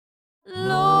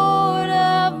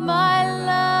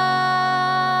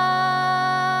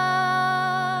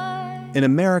In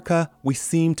America, we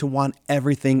seem to want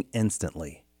everything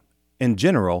instantly. In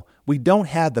general, we don't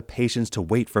have the patience to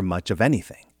wait for much of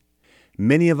anything.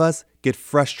 Many of us get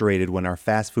frustrated when our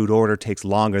fast food order takes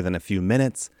longer than a few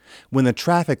minutes, when the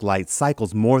traffic light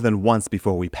cycles more than once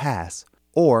before we pass,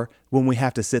 or when we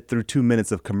have to sit through 2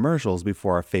 minutes of commercials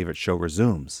before our favorite show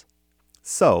resumes.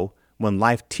 So, when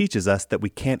life teaches us that we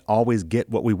can't always get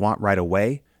what we want right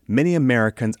away, many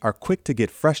Americans are quick to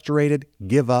get frustrated,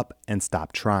 give up, and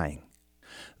stop trying.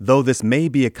 Though this may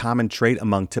be a common trait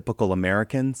among typical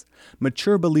Americans,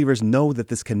 mature believers know that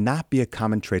this cannot be a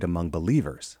common trait among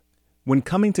believers. When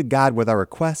coming to God with our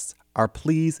requests, our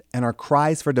pleas, and our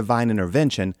cries for divine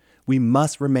intervention, we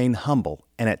must remain humble,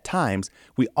 and at times,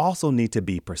 we also need to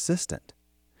be persistent.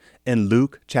 In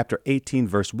Luke chapter 18,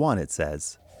 verse 1, it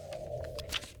says,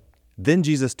 "Then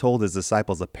Jesus told his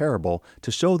disciples a parable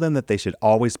to show them that they should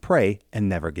always pray and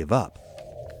never give up.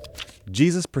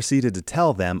 Jesus proceeded to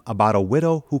tell them about a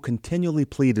widow who continually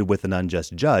pleaded with an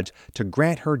unjust judge to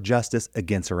grant her justice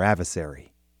against her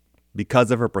adversary.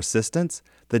 Because of her persistence,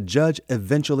 the judge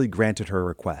eventually granted her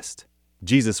request.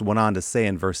 Jesus went on to say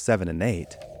in verse 7 and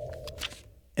 8,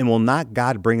 "And will not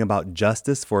God bring about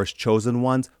justice for his chosen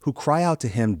ones who cry out to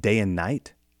him day and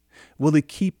night? Will he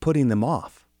keep putting them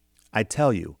off? I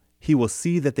tell you, he will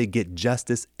see that they get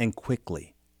justice and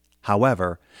quickly.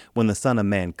 However, when the Son of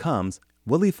Man comes,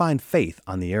 will he find faith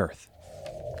on the earth?"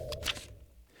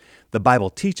 The Bible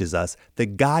teaches us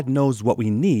that God knows what we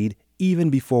need even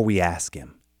before we ask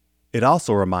him. It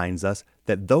also reminds us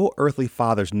that though earthly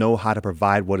fathers know how to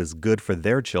provide what is good for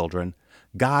their children,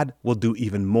 God will do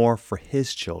even more for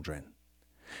his children.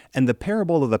 And the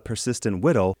parable of the persistent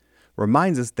widow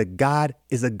reminds us that God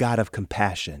is a God of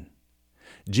compassion.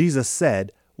 Jesus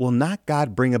said, "Will not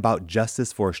God bring about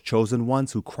justice for his chosen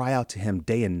ones who cry out to him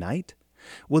day and night?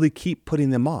 Will he keep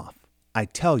putting them off? I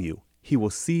tell you, he will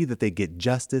see that they get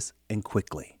justice and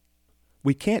quickly."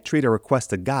 We can't treat a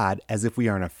request to God as if we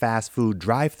are in a fast food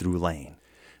drive-through lane,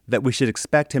 that we should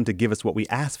expect him to give us what we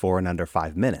ask for in under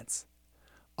 5 minutes.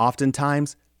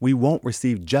 Oftentimes, we won't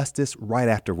receive justice right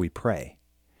after we pray.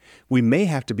 We may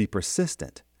have to be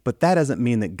persistent, but that doesn't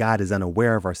mean that God is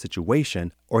unaware of our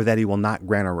situation or that he will not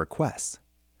grant our requests.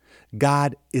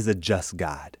 God is a just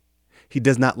God. He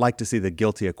does not like to see the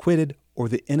guilty acquitted or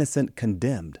the innocent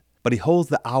condemned, but he holds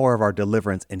the hour of our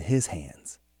deliverance in his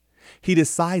hands. He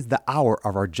decides the hour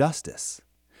of our justice.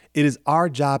 It is our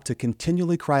job to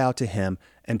continually cry out to him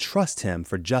and trust him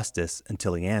for justice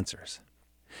until he answers.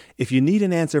 If you need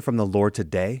an answer from the Lord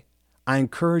today, I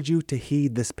encourage you to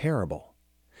heed this parable.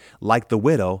 Like the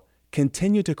widow,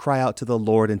 continue to cry out to the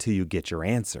Lord until you get your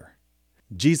answer.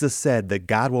 Jesus said that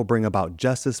God will bring about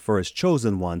justice for his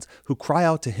chosen ones who cry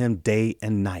out to him day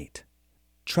and night.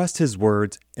 Trust his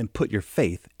words and put your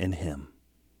faith in him.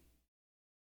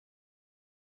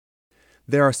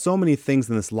 There are so many things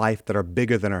in this life that are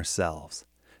bigger than ourselves,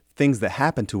 things that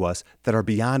happen to us that are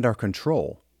beyond our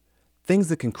control, things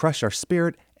that can crush our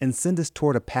spirit and send us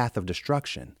toward a path of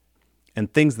destruction,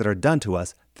 and things that are done to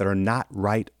us that are not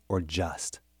right or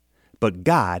just. But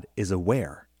God is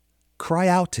aware. Cry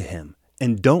out to him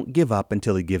and don't give up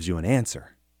until he gives you an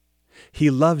answer. He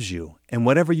loves you, and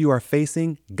whatever you are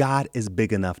facing, God is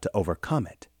big enough to overcome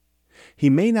it. He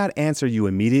may not answer you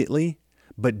immediately,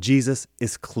 but Jesus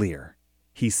is clear.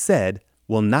 He said,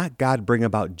 "Will not God bring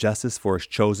about justice for his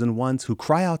chosen ones who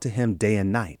cry out to him day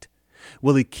and night?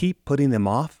 Will he keep putting them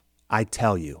off? I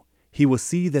tell you, he will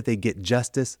see that they get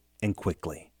justice and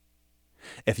quickly."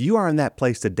 If you are in that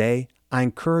place today, I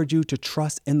encourage you to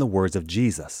trust in the words of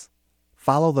Jesus.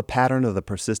 Follow the pattern of the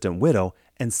persistent widow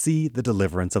and see the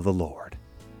deliverance of the Lord.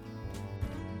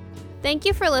 Thank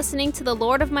you for listening to the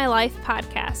Lord of My Life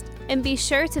podcast, and be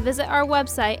sure to visit our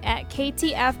website at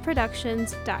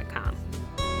ktfproductions.com.